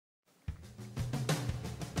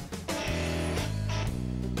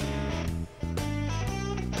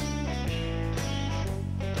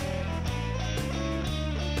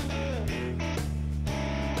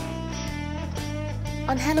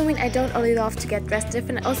On Halloween, I don't only love to get dressed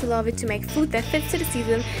different, I also love it to make food that fits to the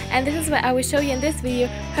season, and this is what I will show you in this video: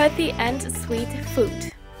 healthy and sweet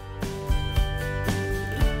food.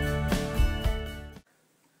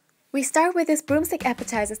 We start with this broomstick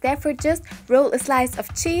appetizers, therefore just roll a slice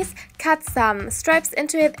of cheese, cut some stripes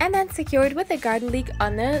into it, and then secure it with a garden leek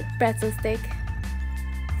on a pretzel stick.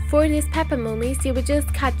 For this pepper mumies, you will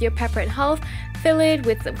just cut your pepper in half, fill it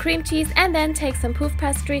with some cream cheese, and then take some puff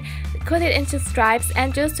pastry, cut it into stripes,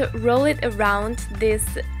 and just roll it around these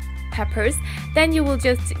peppers. Then you will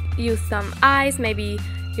just use some ice, maybe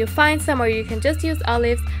you'll find some, or you can just use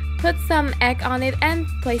olives. Put some egg on it and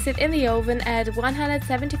place it in the oven at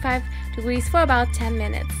 175 degrees for about 10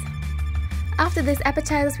 minutes. After this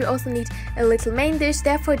appetizers, we also need a little main dish,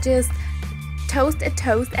 therefore just toast a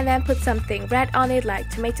toast and then put something red on it, like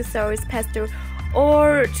tomato sauce, pesto,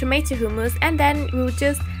 or tomato hummus, and then we will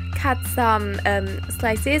just cut some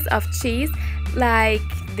slices of cheese like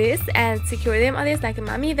this and secure them on this like a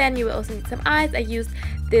mummy. Then you will also need some ice. I used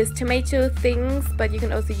these tomato things, but you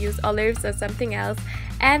can also use olives or something else,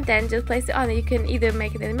 and then just place it on it. You can either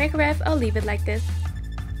make it in the microwave or leave it like this.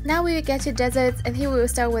 Now we will get to desserts, and here we will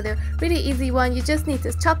start with a really easy one. You just need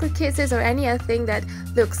this chocolate kisses or any other thing that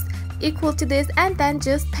looks equal to this, and then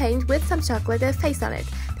just paint with some chocolate a face on it.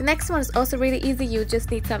 The next one is also really easy. You just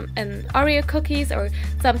need some Oreo cookies or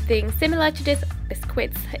something similar to this,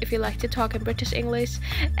 biscuits if you like to talk in British English,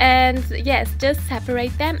 and yes, just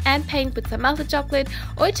separate them and paint with some melted chocolate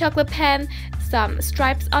or a chocolate pen some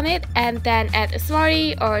stripes on it, and then add a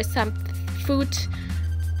smartie or some food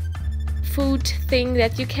thing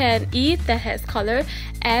that you can eat that has color,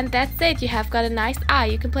 and that's it. You have got a nice eye.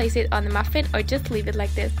 You can place it on the muffin or just leave it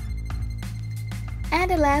like this. And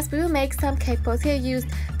at last, we will make some cake pops. Here I used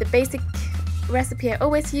the basic recipe I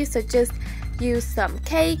always use, so just use some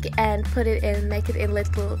cake and put it in, make it in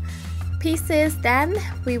little pieces. Then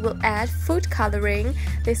we will add food coloring.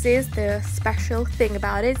 This is the special thing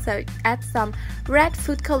about it, so add some red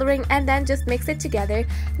food coloring and then just mix it together.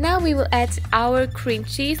 Now we will add our cream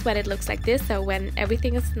cheese when it looks like this, so when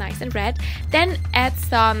everything is nice and red. Then add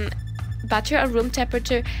some butter on room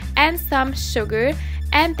temperature and some sugar,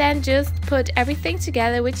 and then just put everything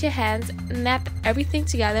together with your hands, nap everything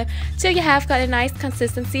together till you have got a nice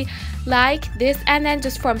consistency like this, and then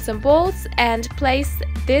just form some balls and place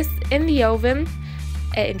this in the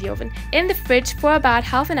fridge for about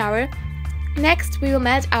half an hour. Next we will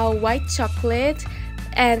melt our white chocolate,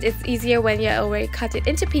 and it's easier when you already cut it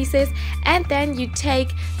into pieces, and then you take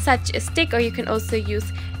such a stick, or you can also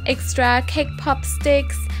use extra cake pop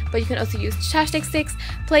sticks, but you can also use chopstick sticks.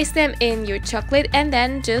 Place them in your chocolate and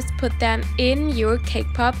then just put them in your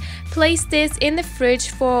cake pop. Place this in the fridge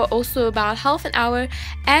for also about half an hour,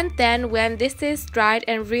 and then when this is dried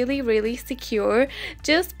and really secure,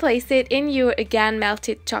 just place it in your again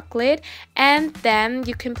melted chocolate, and then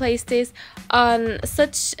you can place this on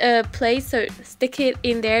such a place, so stick it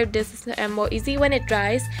in there. This is more easy when it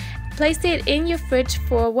dries. Place it in your fridge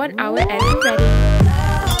for 1 hour and it's ready.